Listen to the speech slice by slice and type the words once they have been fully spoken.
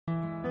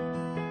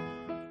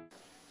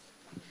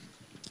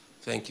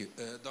Thank you.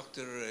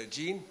 Dr.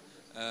 Jean,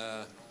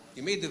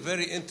 you made a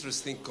very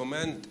interesting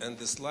comment, and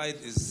the slide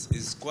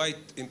is quite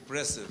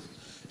impressive,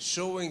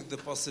 showing the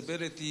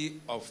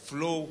possibility of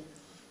flow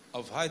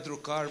of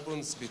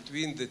hydrocarbons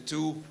between the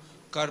two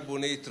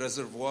carbonate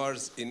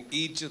reservoirs in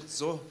Egypt,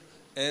 Zohr,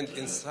 and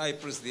in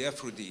Cyprus, the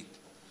Aphrodite.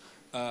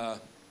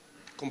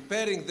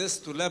 Comparing this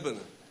to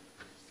Lebanon,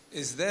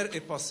 is there a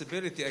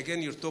possibility,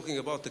 again, you're talking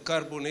about the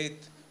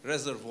carbonate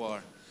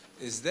reservoir,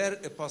 is there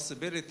a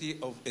possibility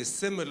of a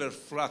similar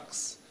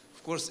flux?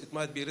 Of course, it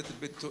might be a little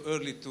bit too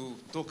early to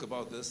talk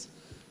about this.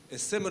 A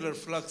similar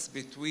flux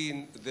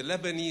between the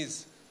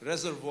Lebanese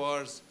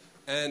reservoirs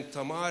and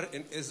Tamar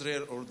in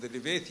Israel or the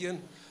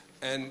Leviathan?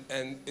 And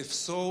if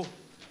so,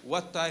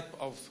 what type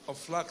of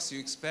flux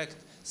you expect,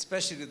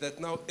 especially that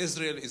now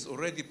Israel is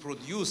already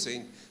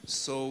producing,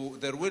 so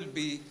there will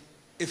be,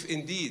 if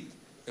indeed,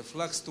 a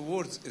flux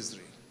towards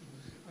Israel.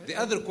 The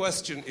other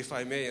question, if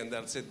I may, and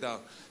I'll sit down,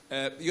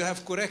 you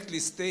have correctly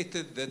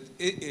stated that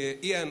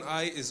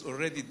ENI is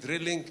already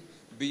drilling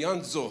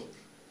beyond Zohr,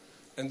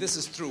 and this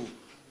is true.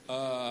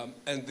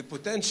 And the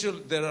potential,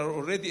 there are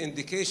already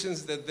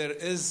indications that there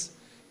is,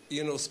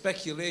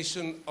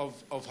 speculation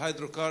of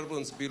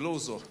hydrocarbons below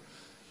Zohr.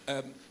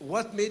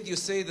 What made you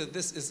say that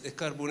this is a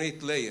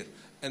carbonate layer?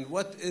 And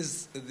what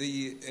is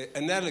the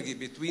analogy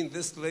between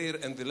this layer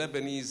and the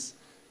Lebanese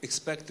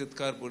expected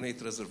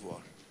carbonate reservoir?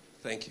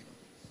 Thank you.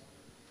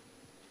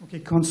 Okay,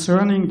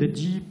 concerning the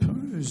deep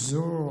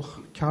Zohr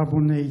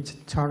carbonate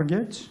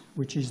target,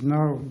 which is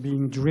now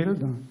being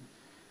drilled,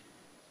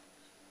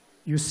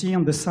 you see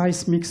on the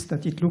seismics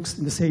that it looks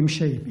in the same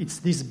shape. It's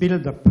this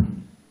buildup.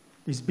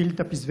 This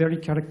buildup is very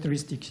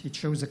characteristic. It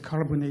shows a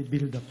carbonate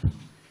buildup.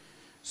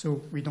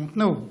 So we don't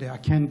know. There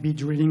can be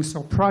drilling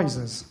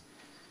surprises.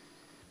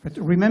 But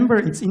remember,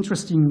 it's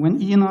interesting, when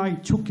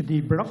ENI took the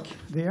block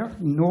there,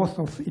 north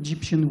of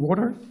Egyptian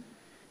water,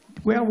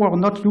 we were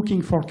not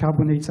looking for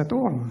carbonates at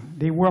all.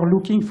 They were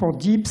looking for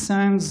deep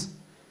sands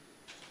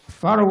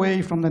far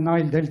away from the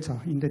Nile Delta,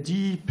 in the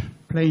deep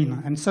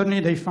plain. And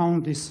suddenly they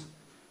found this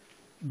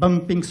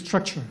bumping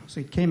structure. So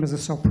it came as a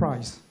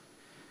surprise.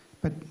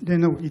 But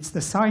it's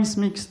the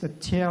seismics that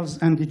tells,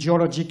 and the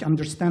geologic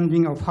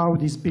understanding of how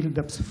these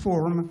buildups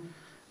form,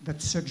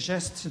 that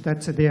suggests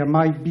that there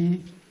might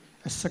be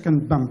a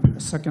second bump, a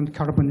second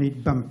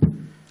carbonate bump.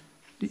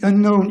 The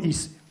unknown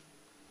is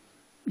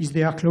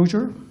there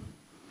closure?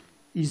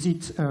 Is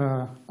it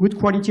a good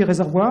quality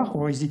reservoir,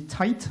 or is it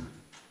tight?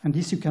 And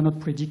this you cannot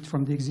predict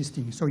from the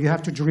existing. So you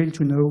have to drill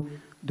to know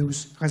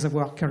those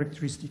reservoir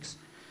characteristics.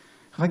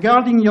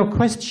 Regarding your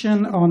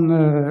question on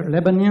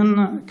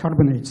Lebanese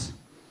carbonates,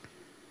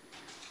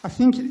 I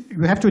think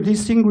you have to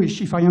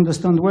distinguish, if I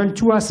understand well,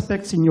 two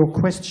aspects in your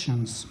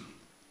questions.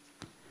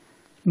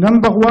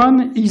 Number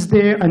one, is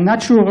there a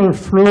natural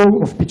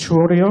flow of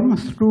petroleum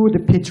through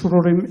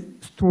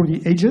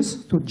the ages,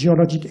 through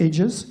geologic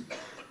ages,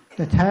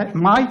 that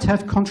might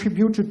have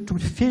contributed to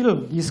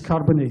fill these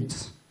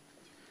carbonates?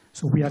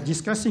 So we are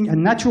discussing a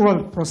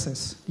natural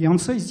process. The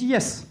answer is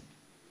yes.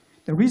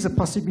 There is a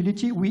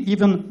possibility. We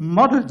even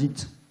modeled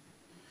it.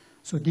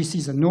 So this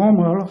is a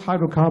normal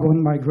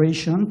hydrocarbon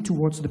migration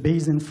towards the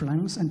basin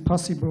flanks and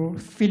possible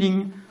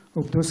filling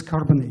of those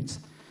carbonates.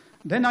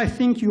 Then I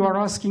think you are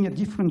asking a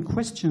different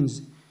question,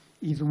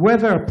 is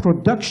whether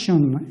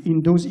production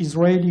in those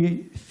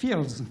Israeli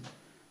fields,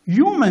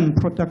 human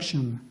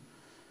production,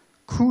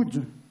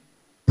 could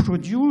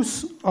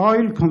produce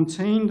oil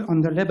contained on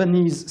the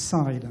Lebanese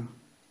side.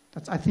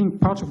 That's, I think,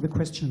 part of the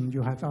question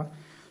you have.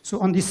 So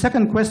on the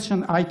second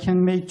question, I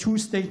can make two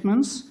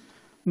statements.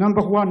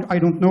 Number one, I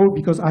don't know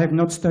because I have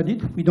not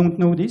studied. We don't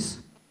know this.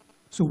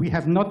 So we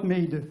have not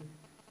made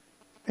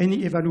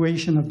any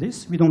evaluation of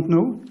this. We don't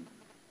know.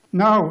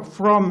 Now,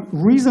 from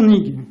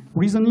reasoning,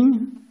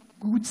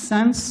 good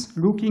sense,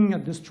 looking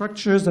at the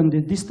structures and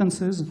the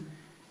distances,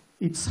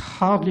 it's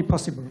hardly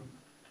possible.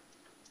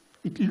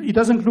 It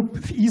doesn't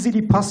look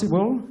easily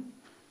possible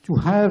to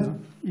have,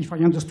 if I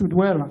understood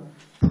well,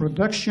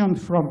 production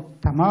from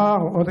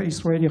Tamar or other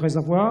Israeli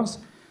reservoirs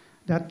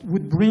that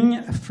would bring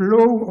a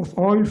flow of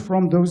oil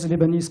from those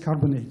Lebanese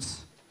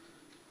carbonates.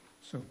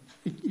 So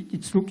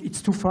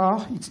it's too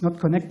far, it's not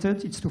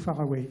connected, it's too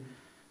far away.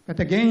 But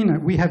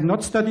again, we have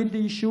not studied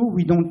the issue,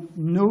 we don't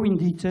know in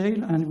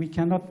detail, and we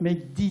cannot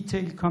make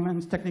detailed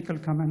comments, technical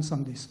comments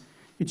on this.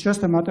 It's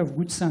just a matter of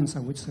good sense,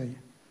 I would say.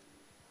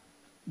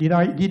 Did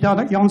I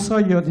answer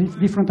your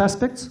different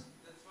aspects?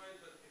 That's fine,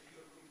 but if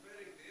you're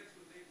comparing the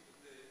Aphrodite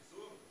with the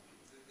Zohr,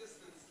 the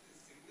distance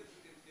is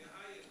significantly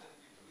higher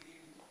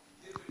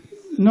than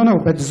between No,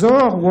 but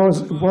Zohr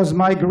was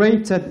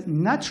migrated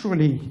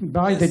naturally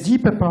by the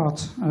deeper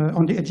part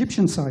on the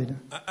Egyptian side.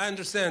 I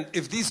understand.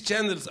 If these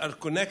channels are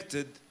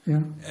connected,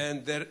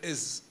 and there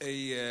is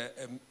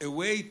a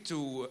way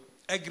to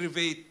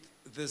aggravate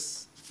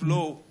this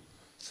flow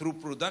through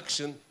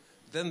production,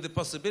 then the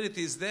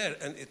possibility is there,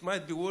 and it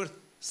might be worth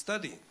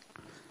studying.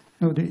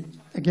 No,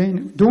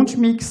 again, don't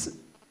mix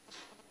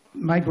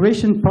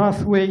migration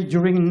pathway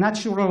during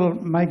natural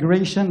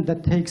migration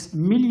that takes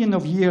millions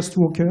of years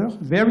to occur,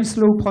 very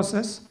slow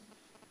process,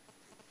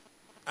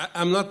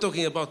 I'm not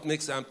talking about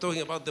mixing. I'm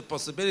talking about the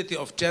possibility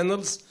of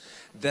channels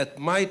that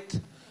might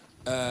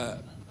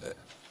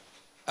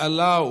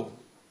allow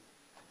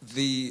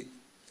the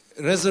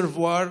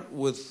reservoir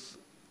with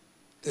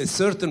a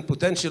certain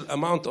potential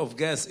amount of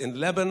gas in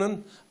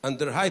Lebanon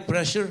under high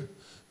pressure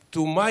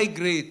to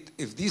migrate,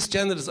 if these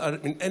channels are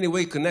in any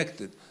way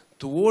connected,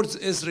 towards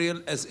Israel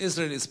as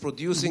Israel is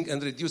producing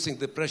and reducing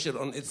the pressure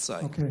on its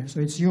side. Okay, so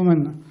it's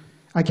human.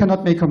 I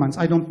cannot make comments.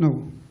 I don't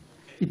know.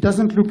 It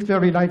doesn't look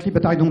very likely,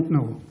 but I don't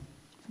know.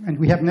 And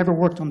we have never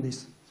worked on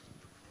this.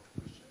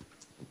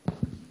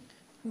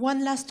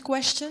 One last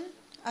question,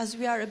 as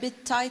we are a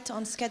bit tight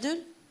on schedule.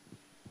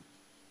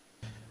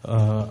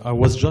 I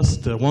was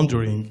just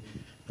wondering,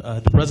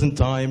 at the present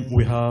time,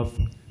 we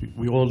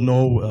all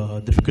know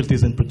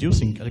difficulties in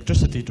producing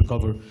electricity to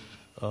cover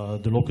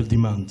the local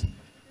demand,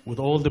 with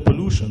all the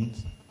pollution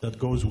that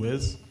goes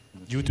with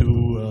due to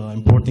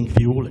importing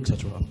fuel,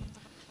 etc.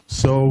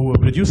 So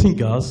producing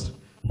gas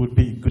would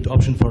be a good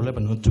option for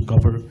Lebanon to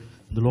cover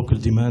the local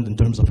demand in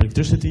terms of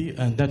electricity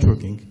and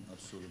networking.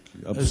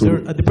 Absolutely. Is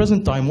there, at the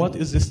present time, what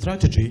is the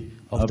strategy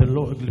of the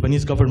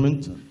Lebanese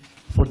government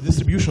for the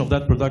distribution of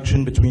that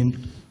production between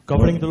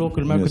covering the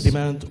local market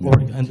demand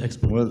and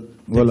export?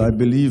 Well, I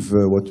believe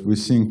what we're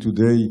seeing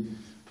today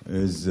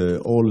is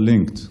all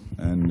linked,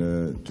 and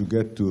to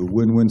get to a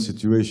win-win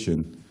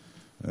situation,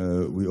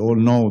 we all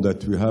know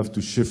that we have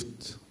to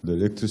shift the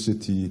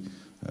electricity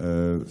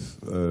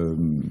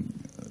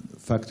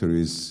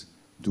factories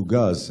to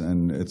gas,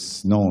 and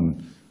it's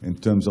known in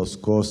terms of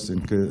cost,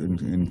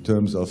 in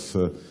terms of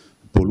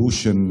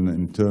pollution,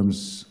 in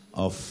terms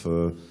of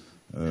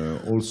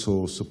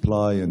also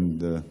supply,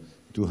 and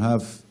to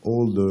have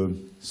all the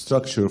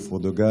structure for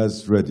the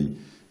gas ready.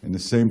 In the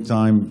same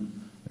time,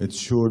 it's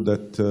sure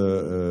that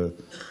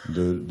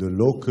the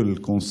local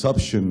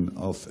consumption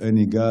of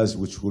any gas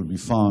which will be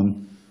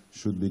found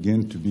should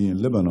begin to be in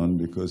Lebanon,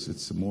 because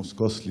it's the most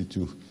costly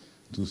to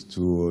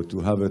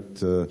have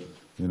it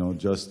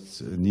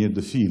just near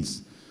the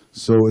fields.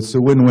 So it's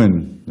a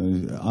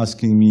win-win.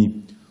 Asking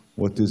me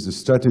what is the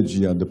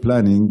strategy and the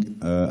planning,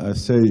 I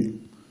say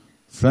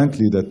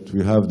frankly that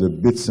we have the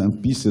bits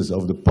and pieces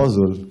of the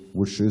puzzle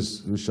which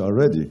are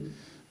ready.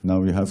 Now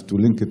we have to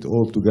link it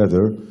all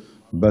together.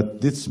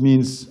 But this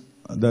means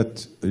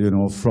that,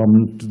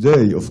 from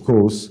today, of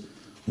course,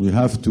 we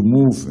have to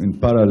move in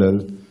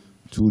parallel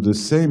to the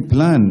same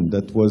plan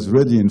that was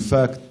ready, in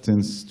fact,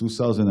 since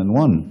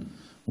 2001,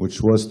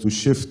 which was to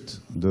shift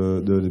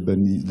the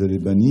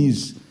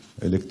Lebanese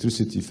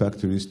electricity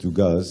factories to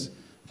gas,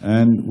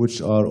 and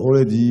which are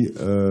already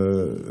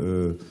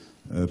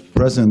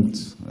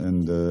present,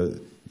 and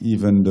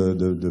even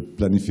the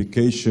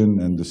planification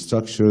and the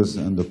structures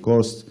and the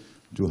cost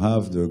to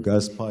have the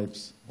gas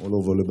pipes all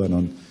over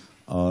Lebanon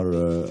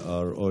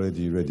are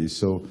already ready.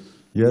 So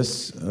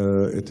yes,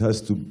 it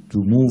has to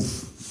move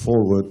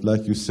forward,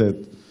 like you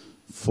said,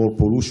 for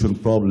pollution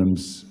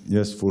problems,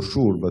 yes, for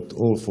sure, but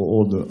for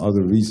all the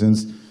other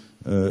reasons,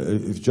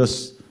 if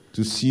just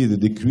to see the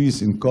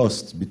decrease in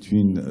cost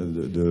between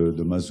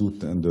the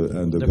mazout and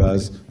the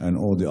gas and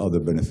all the other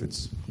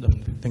benefits.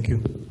 Definitely. Thank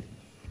you.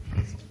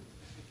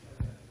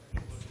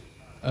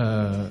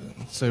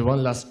 So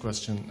one last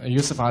question.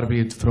 Youssef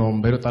Arbid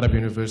from Beirut Arab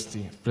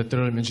University,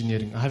 Petroleum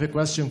Engineering. I have a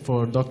question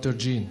for Dr.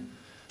 Jean.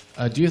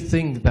 Do you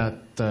think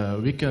that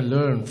we can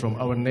learn from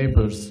our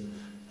neighbors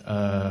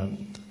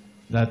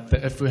that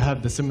if we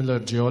have the similar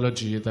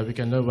geology, that we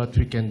can learn what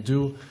we can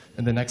do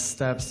in the next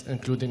steps,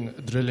 including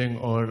drilling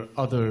or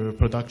other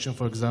production,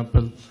 for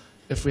example?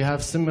 If we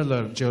have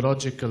similar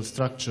geological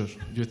structure,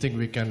 do you think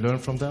we can learn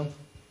from them?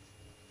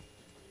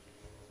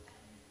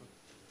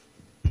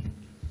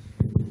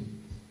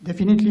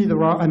 Definitely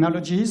there are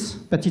analogies,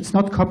 but it's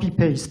not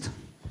copy-paste.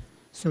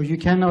 So you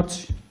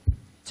cannot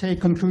take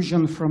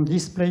conclusion from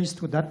this place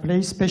to that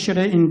place,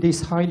 especially in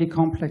this highly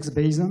complex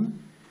basin,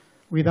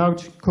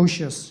 without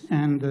cautious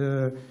and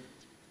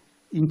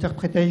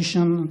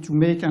interpretation to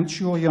make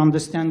sure you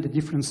understand the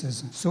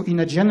differences. So in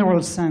a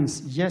general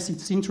sense, yes,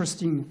 it's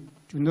interesting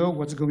to know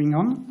what's going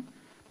on,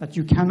 but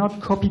you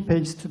cannot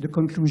copy-paste the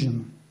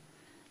conclusion.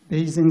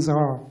 Basins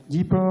are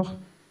deeper,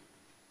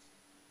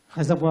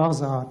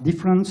 reservoirs are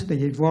different, they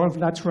evolve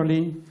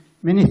laterally,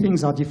 many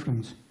things are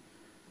different.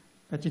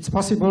 But it's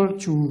possible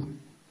to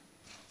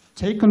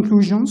take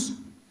conclusions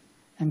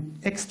and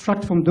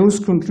extract from those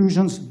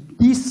conclusions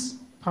this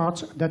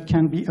part that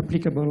can be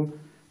applicable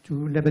to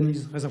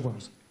Lebanese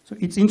reservoirs. So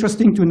it's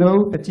interesting to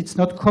know, but it's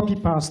not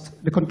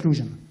copy-paste the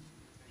conclusion.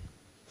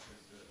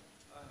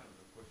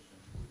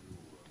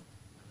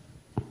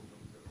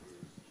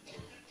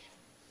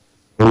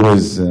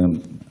 Always,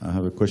 I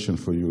have a question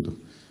for you,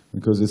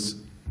 because it's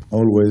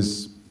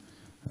always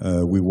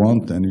we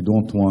want and you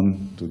don't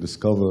want to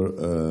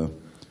discover,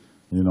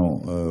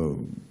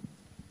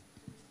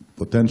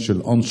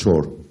 potential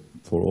onshore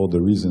for all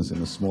the reasons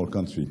in a small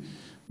country.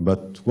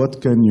 But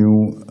what can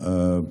you,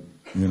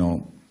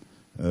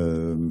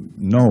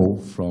 know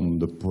from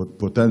the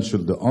potential,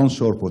 the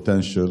onshore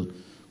potential,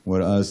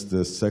 whereas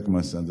the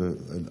segments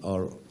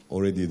are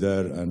already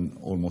there and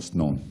almost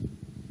known?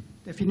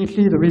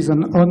 Definitely, there is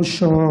an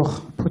onshore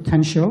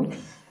potential.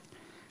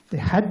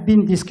 There had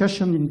been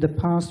discussion in the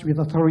past with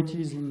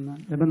authorities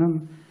in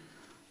Lebanon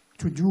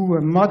to do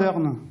a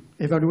modern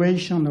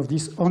evaluation of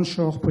this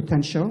onshore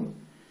potential.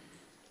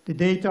 The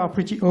data are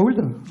pretty old.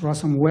 There are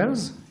some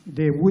wells.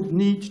 They would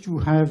need to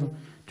have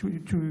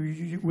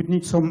would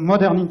need some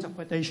modern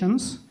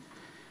interpretations.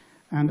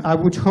 And I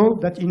would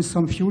hope that in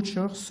some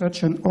future,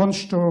 such an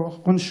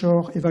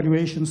onshore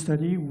evaluation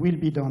study will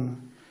be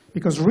done.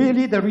 Because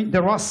really,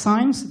 there are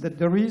signs that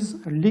there is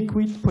a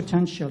liquid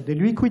potential. The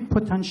liquid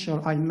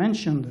potential I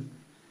mentioned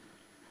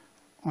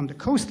on the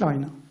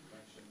coastline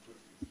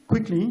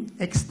quickly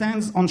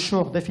extends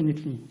onshore,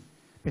 definitely.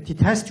 But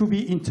it has to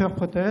be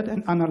interpreted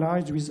and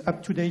analyzed with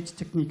up-to-date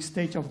techniques,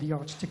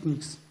 state-of-the-art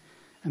techniques.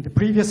 And the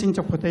previous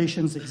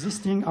interpretations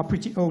existing are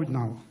pretty old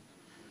now.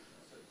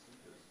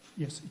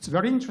 Yes, it's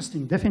very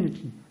interesting,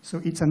 definitely.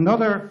 So it's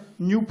another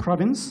new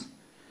province.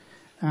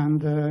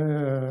 And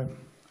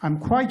I'm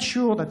quite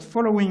sure that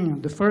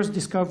following the first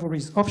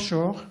discoveries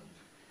offshore,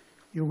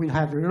 you will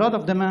have a lot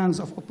of demands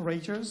of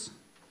operators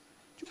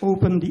to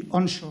open the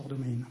onshore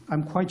domain.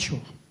 I'm quite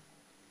sure.